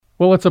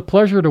Well, it's a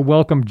pleasure to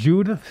welcome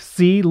Judith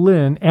C.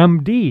 Lin,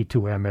 MD,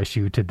 to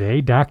MSU today.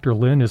 Dr.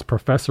 Lin is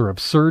Professor of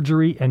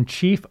Surgery and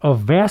Chief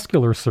of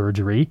Vascular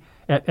Surgery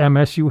at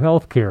MSU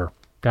Healthcare.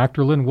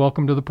 Dr. Lin,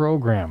 welcome to the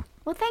program.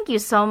 Well, thank you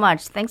so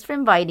much. Thanks for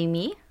inviting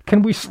me.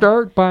 Can we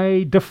start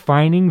by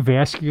defining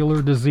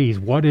vascular disease?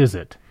 What is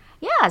it?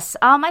 Yes,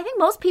 I think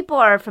most people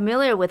are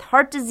familiar with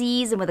heart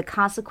disease and with the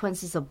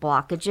consequences of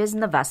blockages in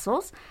the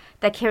vessels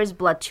that carries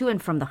blood to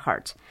and from the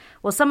heart.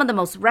 Well, some of the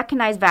most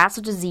recognized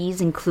vascular disease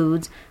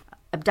includes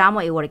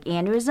abdominal aortic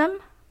aneurysm,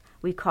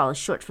 we call it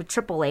short for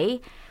AAA,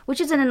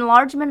 which is an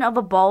enlargement of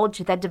a bulge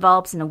that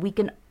develops in a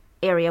weakened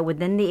area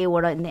within the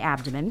aorta in the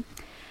abdomen.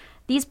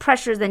 These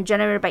pressures then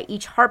generated by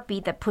each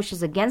heartbeat that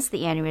pushes against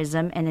the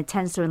aneurysm and it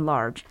tends to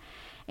enlarge.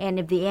 And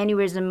if the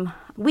aneurysm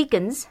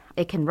weakens,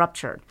 it can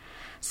rupture.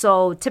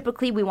 So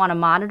typically we want to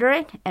monitor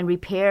it and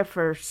repair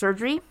for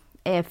surgery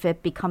if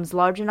it becomes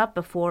large enough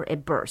before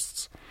it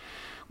bursts.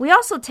 We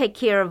also take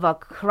care of a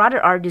carotid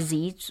artery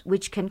disease,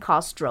 which can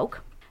cause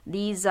stroke.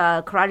 These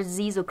carotid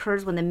disease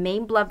occurs when the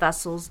main blood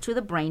vessels to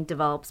the brain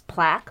develops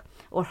plaque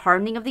or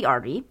hardening of the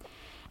artery.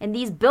 And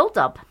these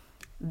buildup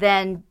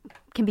then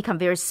can become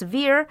very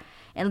severe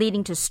and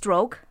leading to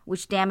stroke,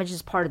 which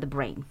damages part of the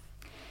brain.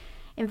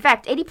 In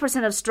fact,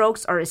 80% of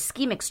strokes are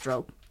ischemic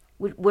stroke,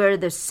 where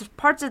the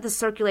parts of the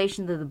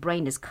circulation of the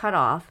brain is cut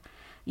off,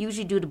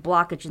 usually due to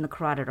blockage in the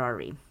carotid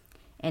artery.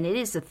 And it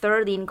is the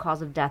third leading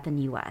cause of death in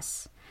the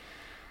U.S.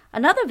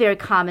 Another very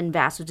common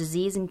vascular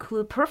disease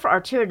includes peripheral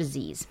arterial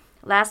disease.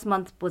 Last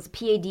month was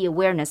PAD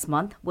Awareness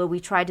Month, where we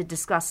tried to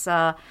discuss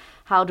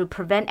how to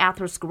prevent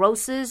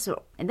atherosclerosis.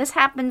 And this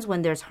happens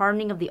when there's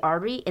hardening of the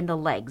artery in the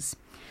legs.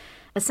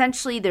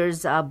 Essentially,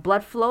 there's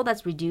blood flow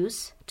that's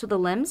reduced to the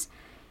limbs,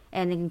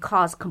 and it can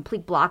cause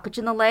complete blockage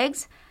in the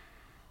legs.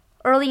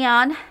 Early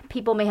on,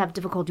 people may have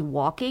difficulty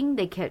walking.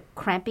 They get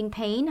cramping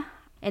pain.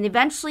 And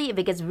eventually, if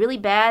it gets really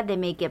bad, they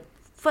may get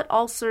foot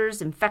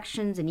ulcers,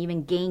 infections, and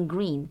even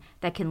gangrene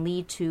that can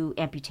lead to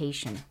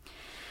amputation.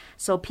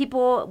 So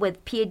people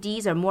with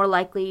PADs are more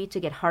likely to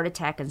get heart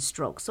attack and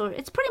stroke. So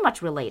it's pretty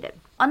much related.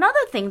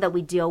 Another thing that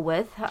we deal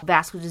with,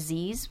 vascular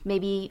disease, may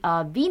be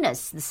venous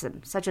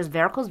systems, such as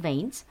varicose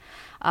veins,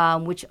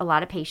 which a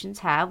lot of patients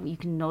have. You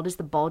can notice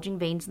the bulging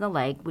veins in the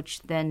leg,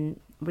 which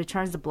then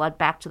returns the blood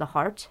back to the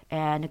heart,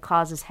 and it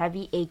causes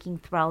heavy aching,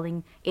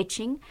 throbbing,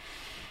 itching.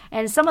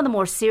 And some of the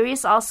more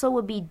serious also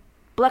would be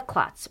blood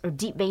clots or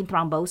deep vein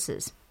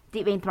thrombosis.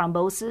 Deep vein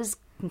thrombosis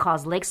can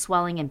cause leg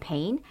swelling and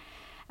pain.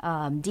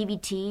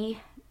 DVT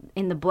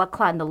in the blood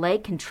clot in the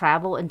leg can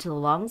travel into the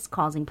lungs,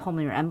 causing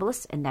pulmonary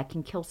embolus, and that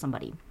can kill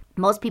somebody.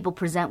 Most people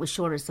present with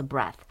shortness of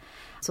breath.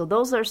 So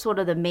those are sort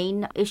of the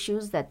main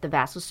issues that the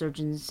vascular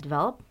surgeons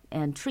develop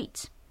and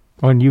treat.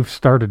 And you've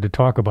started to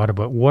talk about it,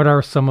 but what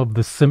are some of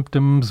the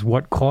symptoms?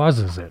 What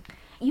causes it?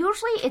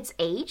 Usually it's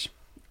age.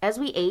 As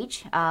we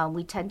age,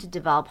 we tend to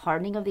develop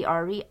hardening of the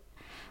artery.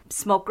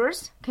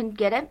 Smokers can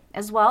get it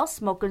as well.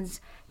 Smokers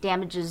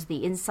damages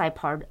the inside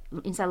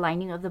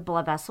lining of the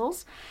blood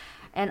vessels.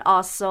 And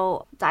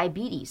also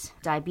diabetes.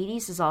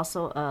 Diabetes is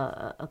also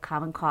a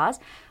common cause.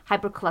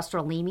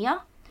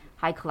 Hypercholesterolemia,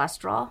 high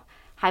cholesterol,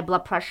 high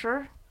blood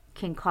pressure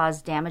can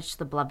cause damage to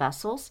the blood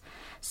vessels.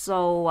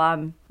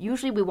 So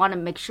usually we want to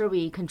make sure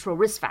we control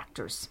risk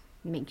factors,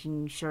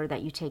 making sure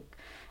that you take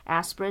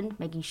aspirin,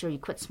 making sure you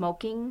quit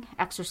smoking,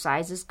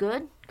 exercise is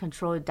good,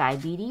 control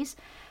diabetes,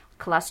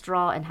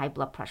 cholesterol, and high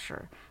blood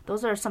pressure.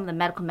 Those are some of the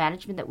medical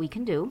management that we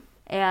can do.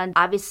 And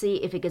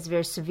obviously, if it gets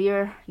very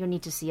severe, you'll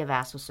need to see a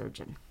vascular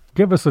surgeon.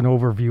 Give us an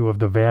overview of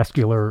the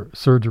vascular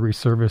surgery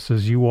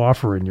services you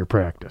offer in your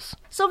practice.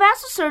 So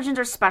vascular surgeons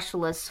are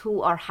specialists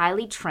who are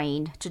highly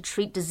trained to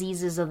treat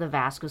diseases of the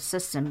vascular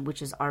system,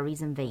 which is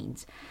arteries and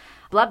veins.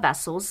 Blood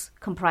vessels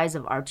comprise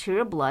of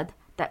arterial blood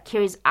that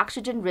carries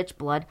oxygen-rich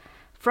blood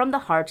from the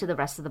heart to the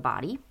rest of the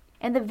body,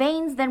 and the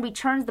veins then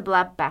returns the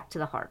blood back to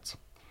the heart.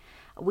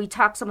 We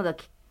talk some of the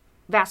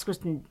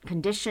vascular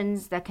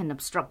conditions that can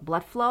obstruct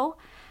blood flow.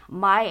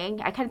 I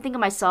kind of think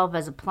of myself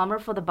as a plumber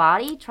for the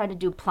body, trying to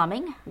do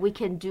plumbing. We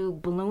can do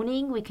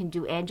ballooning, we can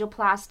do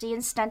angioplasty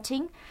and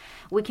stenting.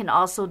 We can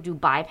also do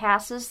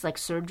bypasses like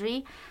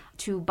surgery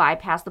to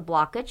bypass the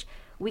blockage.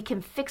 We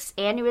can fix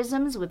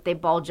aneurysms if they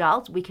bulge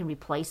out. We can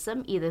replace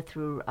them either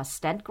through a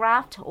stent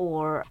graft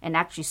or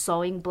actually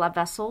sewing blood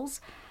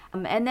vessels.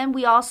 And then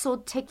we also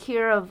take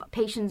care of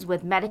patients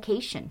with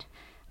medication.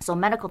 So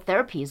medical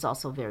therapy is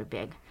also very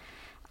big.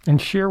 And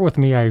share with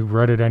me, I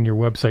read it on your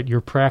website,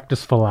 your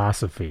practice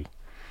philosophy.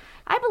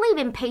 I believe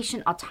in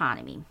patient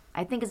autonomy.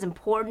 I think it's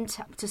important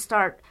to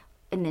start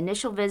in the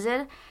initial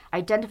visit,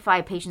 identify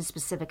a patient's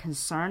specific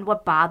concern,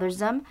 what bothers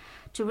them,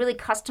 to really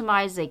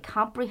customize a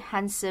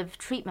comprehensive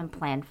treatment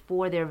plan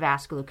for their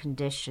vascular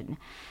condition.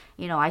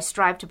 I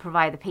strive to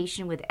provide the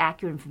patient with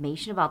accurate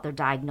information about their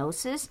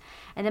diagnosis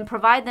and then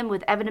provide them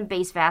with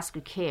evidence-based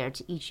vascular care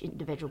to each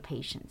individual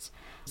patient.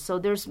 So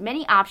there's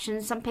many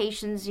options. Some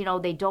patients,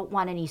 they don't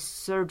want any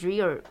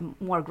surgery or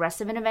more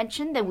aggressive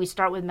intervention. Then we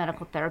start with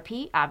medical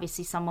therapy.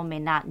 Obviously, someone may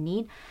not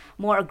need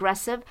more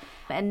aggressive.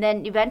 And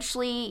then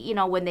eventually,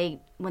 when they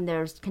when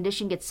their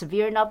condition gets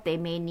severe enough, they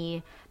may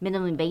need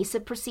minimally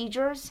invasive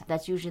procedures.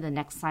 That's usually the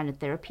next line of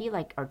therapy,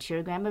 like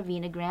arteriogram or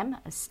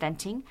venogram,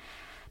 stenting,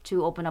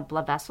 to open up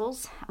blood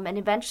vessels. And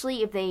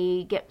eventually, if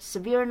they get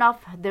severe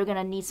enough, they're going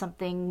to need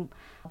something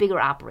bigger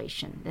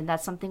operation. And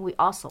that's something we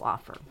also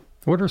offer.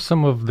 What are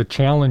some of the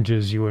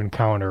challenges you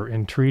encounter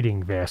in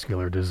treating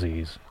vascular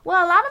disease?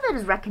 Well, a lot of it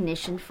is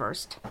recognition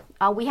first.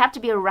 We have to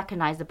be able to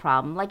recognize the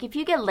problem. Like if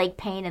you get leg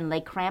pain and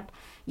leg cramp,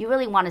 you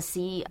really want to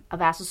see a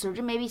vascular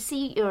surgeon. Maybe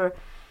see your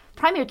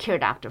primary care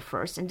doctor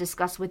first and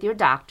discuss with your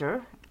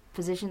doctor,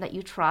 physician that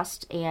you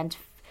trust, and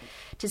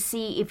to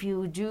see if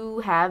you do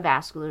have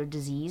vascular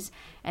disease,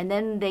 and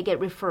then they get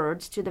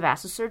referred to the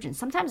vascular surgeon.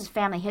 Sometimes it's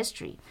family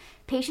history.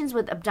 Patients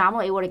with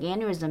abdominal aortic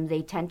aneurysm,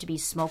 they tend to be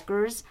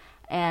smokers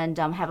and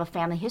have a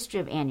family history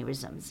of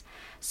aneurysms.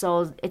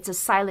 So it's a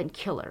silent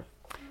killer.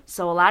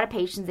 So a lot of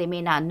patients, they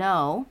may not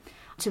know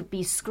to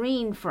be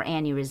screened for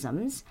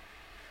aneurysms.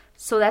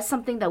 So that's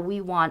something that we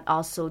want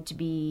also to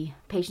be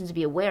patients to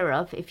be aware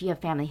of. If you have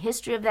family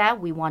history of that,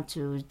 we want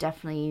to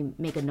definitely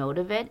make a note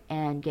of it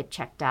and get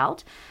checked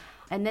out.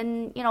 And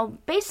then,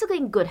 basically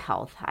in good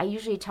health, I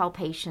usually tell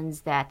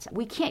patients that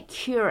we can't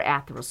cure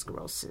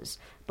atherosclerosis,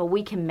 but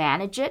we can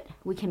manage it.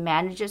 We can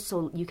manage it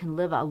so you can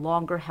live a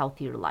longer,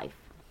 healthier life.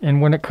 And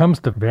when it comes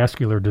to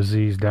vascular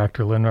disease,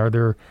 Dr. Lin, are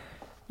there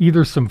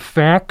either some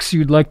facts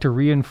you'd like to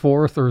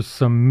reinforce or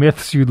some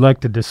myths you'd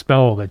like to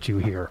dispel that you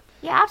hear?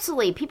 Yeah,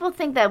 absolutely. People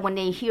think that when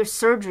they hear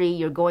surgery,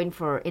 you're going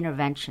for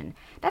intervention.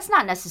 That's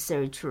not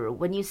necessarily true.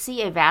 When you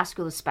see a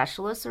vascular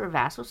specialist or a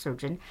vascular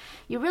surgeon,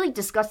 you're really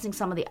discussing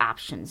some of the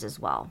options as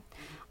well.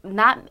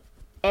 Not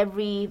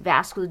every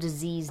vascular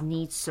disease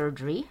needs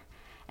surgery.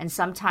 And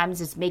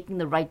sometimes it's making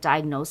the right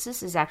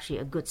diagnosis is actually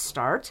a good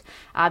start.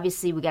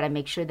 Obviously, we got to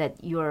make sure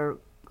that your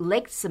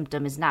leg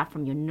symptom is not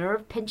from your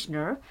pinched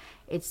nerve.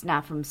 It's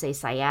not from, say,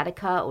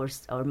 sciatica or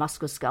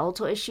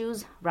musculoskeletal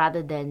issues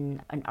rather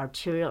than an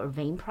arterial or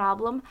vein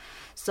problem.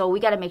 So we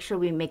got to make sure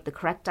we make the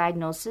correct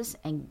diagnosis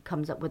and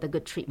comes up with a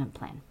good treatment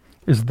plan.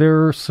 Is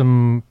there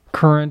some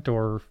current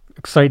or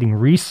exciting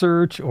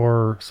research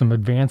or some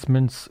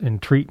advancements in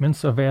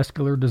treatments of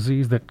vascular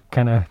disease that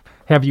kind of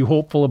have you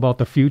hopeful about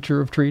the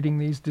future of treating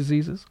these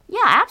diseases? Yeah,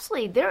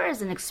 absolutely. There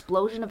is an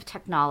explosion of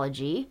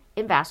technology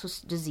in vascular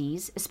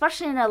disease,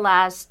 especially in the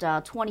last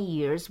 20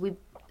 years. We've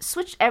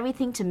switched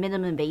everything to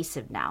minimally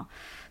invasive now.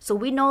 So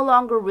we no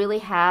longer really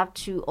have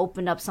to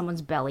open up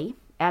someone's belly,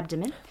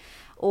 abdomen,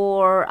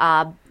 or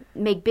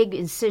make big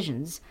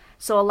incisions.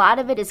 So a lot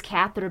of it is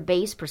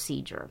catheter-based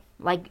procedure.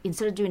 Like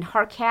instead of doing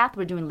heart cath,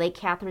 we're doing leg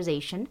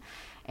catheterization,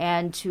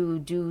 and to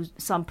do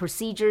some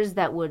procedures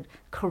that would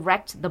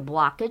correct the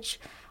blockage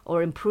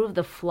or improve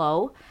the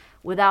flow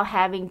without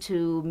having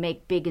to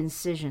make big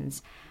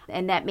incisions.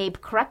 And that may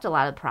correct a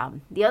lot of the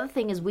problem. The other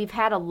thing is we've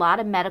had a lot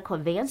of medical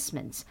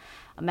advancements,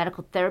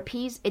 medical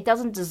therapies. It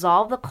doesn't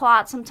dissolve the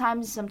clot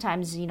sometimes.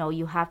 Sometimes,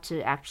 you have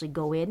to actually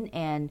go in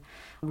and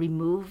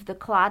remove the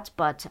clot,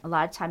 but a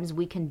lot of times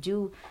we can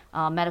do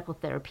medical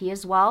therapy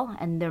as well,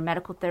 and there are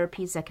medical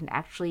therapies that can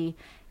actually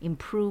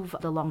improve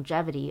the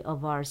longevity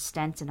of our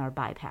stents and our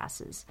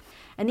bypasses.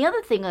 And the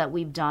other thing that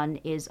we've done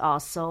is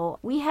also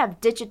we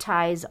have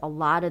digitized a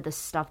lot of the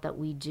stuff that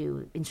we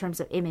do in terms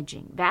of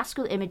imaging.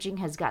 Vascular imaging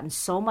has gotten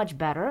so much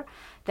better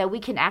that we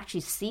can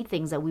actually see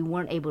things that we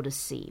weren't able to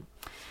see.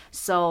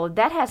 So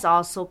that has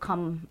also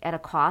come at a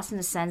cost in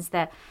the sense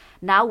that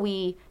now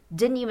we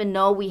didn't even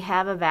know we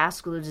have a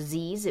vascular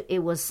disease. It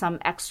was some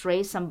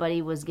x-ray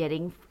somebody was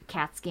getting,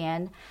 CAT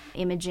scan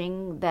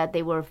imaging, that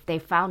they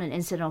found an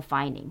incidental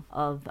finding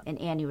of an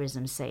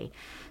aneurysm, say.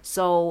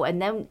 So,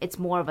 and then it's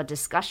more of a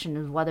discussion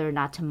of whether or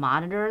not to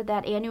monitor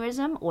that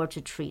aneurysm or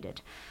to treat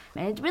it.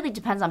 And it really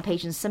depends on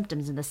patient's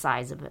symptoms and the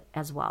size of it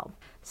as well.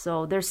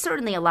 So there's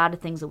certainly a lot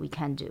of things that we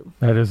can do.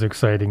 That is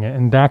exciting.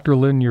 And Dr.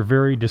 Lin, you're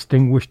very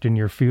distinguished in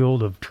your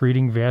field of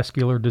treating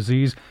vascular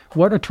disease.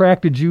 What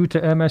attracted you to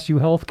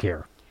MSU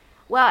Healthcare?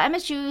 Well,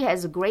 MSU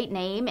has a great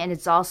name, and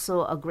it's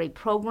also a great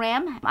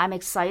program. I'm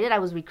excited. I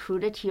was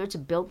recruited here to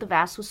build the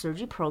vascular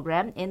surgery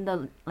program in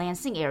the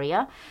Lansing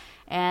area,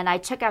 and I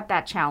took out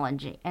that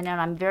challenge, and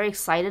I'm very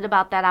excited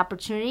about that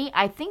opportunity.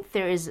 I think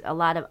there is a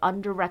lot of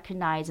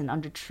under-recognized and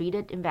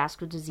undertreated in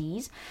vascular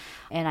disease,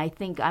 and I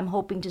think I'm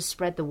hoping to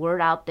spread the word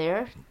out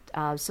there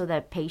so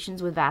that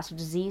patients with vascular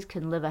disease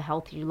can live a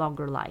healthier,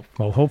 longer life.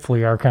 Well,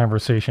 hopefully our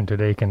conversation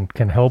today can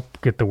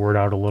help get the word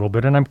out a little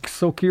bit. And I'm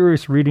so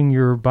curious, reading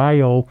your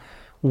bio,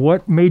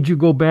 what made you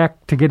go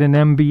back to get an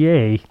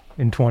MBA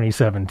in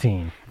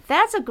 2017?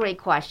 That's a great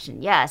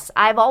question. Yes,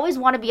 I've always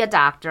wanted to be a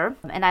doctor,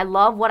 and I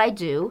love what I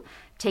do,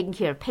 taking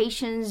care of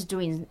patients,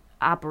 doing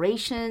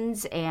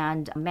operations,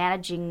 and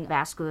managing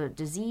vascular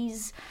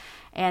disease,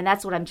 and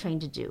that's what I'm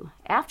trained to do.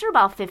 After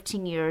about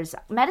 15 years,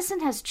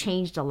 medicine has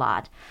changed a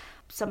lot.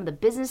 Some of the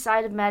business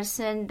side of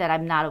medicine that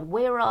I'm not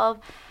aware of.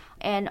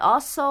 And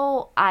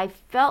also, I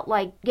felt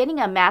like getting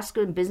a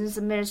master's in business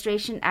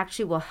administration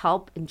actually will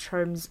help in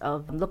terms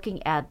of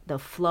looking at the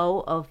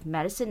flow of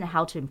medicine and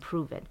how to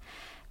improve it.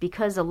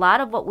 Because a lot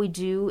of what we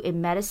do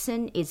in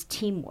medicine is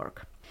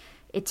teamwork.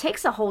 It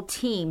takes a whole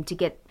team to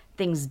get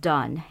things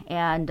done.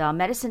 And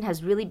medicine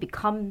has really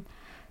become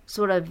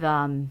sort of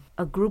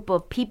a group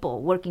of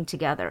people working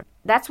together.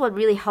 That's what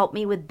really helped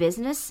me with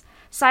business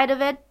side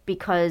of it,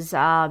 because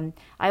I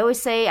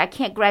always say I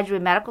can't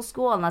graduate medical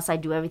school unless I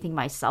do everything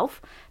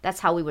myself.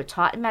 That's how we were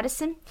taught in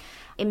medicine.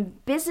 In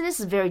business,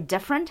 it's very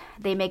different.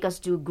 They make us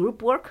do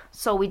group work,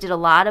 so we did a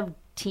lot of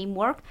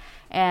teamwork,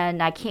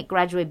 and I can't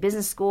graduate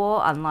business school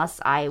unless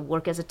I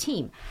work as a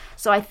team.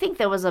 So I think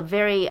there was a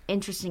very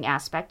interesting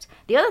aspect.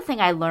 The other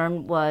thing I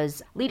learned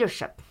was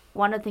leadership.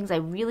 One of the things I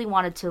really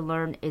wanted to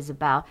learn is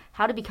about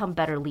how to become a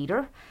better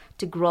leader,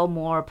 to grow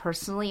more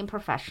personally and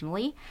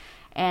professionally.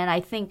 And I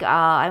think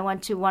I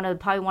went to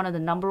probably one of the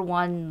number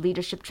one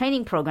leadership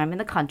training program in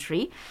the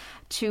country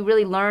to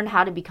really learn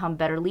how to become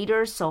better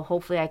leaders. So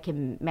hopefully I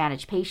can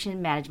manage patients,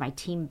 manage my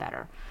team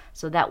better.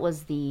 So that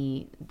was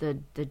the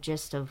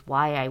gist of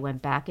why I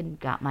went back and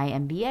got my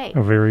MBA.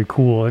 Oh, very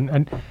cool.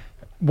 And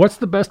what's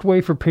the best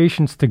way for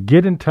patients to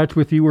get in touch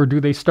with you, or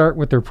do they start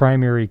with their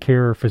primary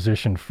care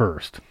physician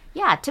first?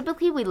 Yeah,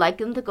 typically we like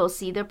them to go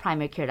see their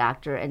primary care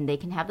doctor, and they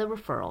can have the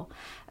referral.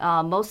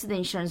 Most of the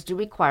insurance do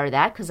require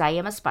that because I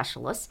am a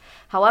specialist.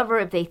 However,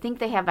 if they think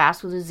they have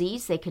vascular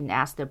disease, they can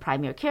ask their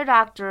primary care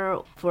doctor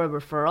for a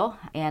referral.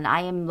 And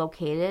I am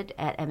located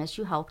at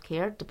MSU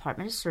Healthcare,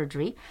 Department of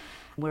Surgery.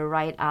 We're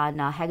right on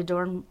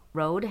Hagedorn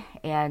Road,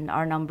 and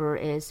our number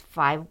is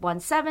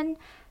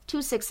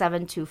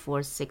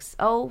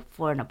 517-267-2460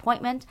 for an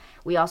appointment.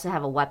 We also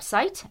have a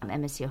website,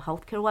 MSU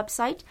Healthcare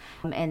website,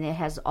 and it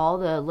has all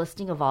the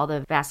listing of all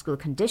the vascular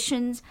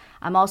conditions.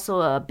 I'm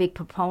also a big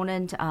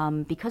proponent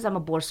because I'm a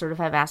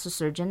board-certified vascular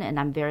surgeon, and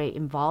I'm very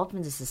involved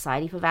in the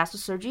Society for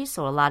Vascular Surgery,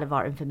 so a lot of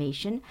our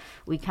information,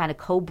 we kind of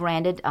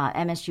co-branded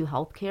MSU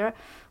Healthcare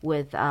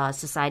with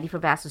Society for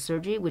Vascular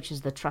Surgery, which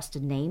is the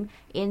trusted name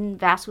in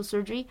vascular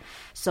surgery.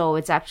 So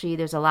it's actually,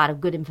 there's a lot of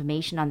good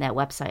information on that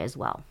website as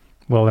well.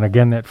 Well, and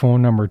again, that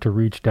phone number to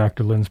reach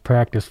Dr. Lin's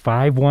practice,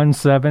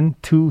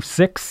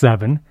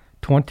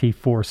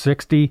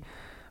 517-267-2460.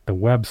 The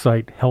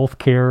website,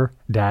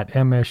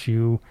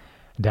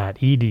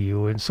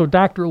 healthcare.msu.edu. And so,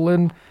 Dr.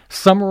 Lin,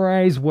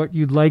 summarize what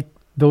you'd like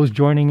those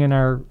joining in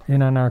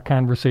on our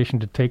conversation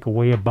to take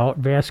away about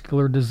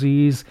vascular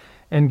disease,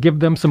 and give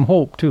them some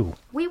hope, too.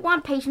 We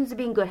want patients to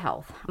be in good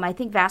health. I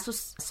think vascular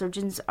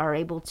surgeons are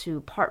able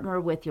to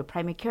partner with your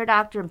primary care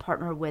doctor and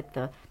partner with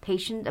the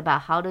patient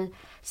about how to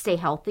stay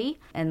healthy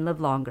and live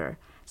longer.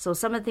 So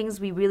some of the things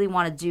we really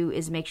want to do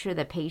is make sure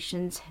that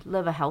patients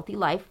live a healthy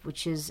life,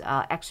 which is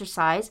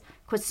exercise,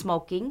 quit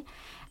smoking,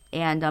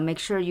 and make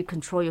sure you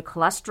control your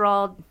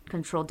cholesterol,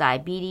 control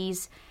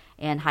diabetes,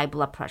 and high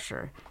blood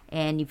pressure.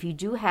 And if you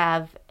do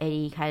have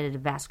any kind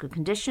of vascular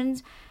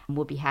conditions,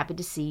 we'll be happy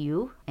to see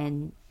you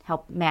and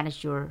help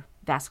manage your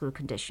vascular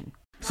condition.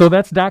 So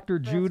that's Dr.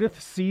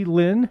 Judith C.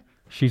 Lin.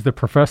 She's the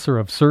professor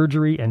of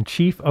surgery and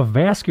chief of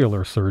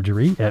vascular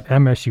surgery at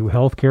MSU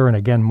Healthcare. And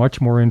again, much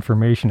more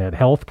information at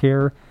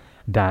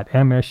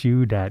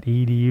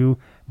healthcare.msu.edu.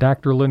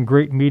 Dr. Lin,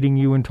 great meeting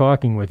you and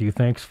talking with you.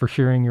 Thanks for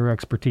sharing your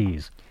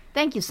expertise.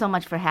 Thank you so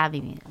much for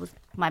having me. It was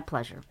my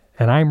pleasure.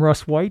 And I'm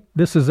Russ White.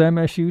 This is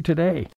MSU Today.